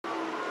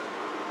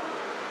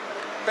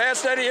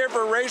Fast Eddie here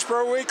for Race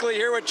Pro Weekly,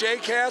 here with Jay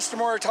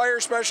Castimore, tire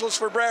specialist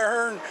for Brett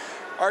Hearn.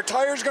 Are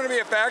tires going to be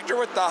a factor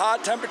with the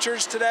hot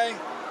temperatures today?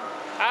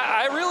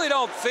 I really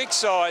don't think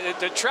so.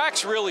 The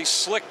track's really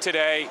slick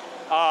today.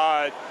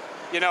 I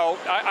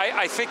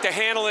think the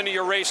handling of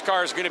your race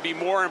car is going to be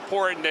more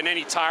important than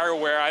any tire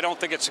wear. I don't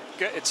think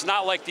it's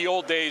not like the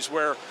old days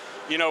where,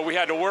 we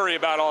had to worry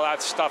about all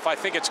that stuff. I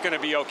think it's going to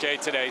be okay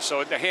today.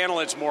 So the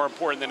handling's more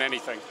important than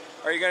anything.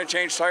 Are you going to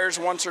change tires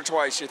once or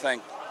twice, you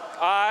think?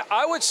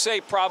 I would say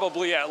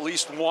probably at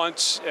least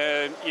once,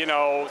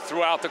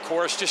 throughout the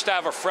course, just to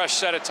have a fresh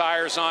set of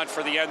tires on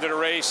for the end of the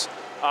race.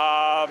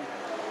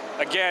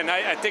 Again,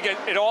 I think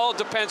it all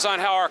depends on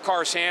how our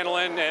car's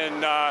handling, and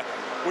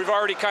we've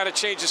already kind of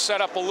changed the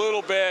setup a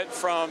little bit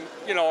from,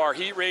 our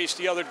heat race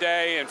the other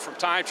day and from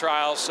time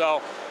trials.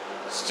 So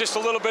it's just a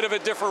little bit of a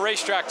different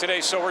racetrack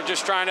today, so we're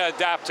just trying to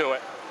adapt to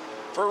it.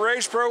 For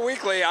Race Pro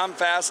Weekly, I'm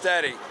Fast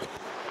Eddie.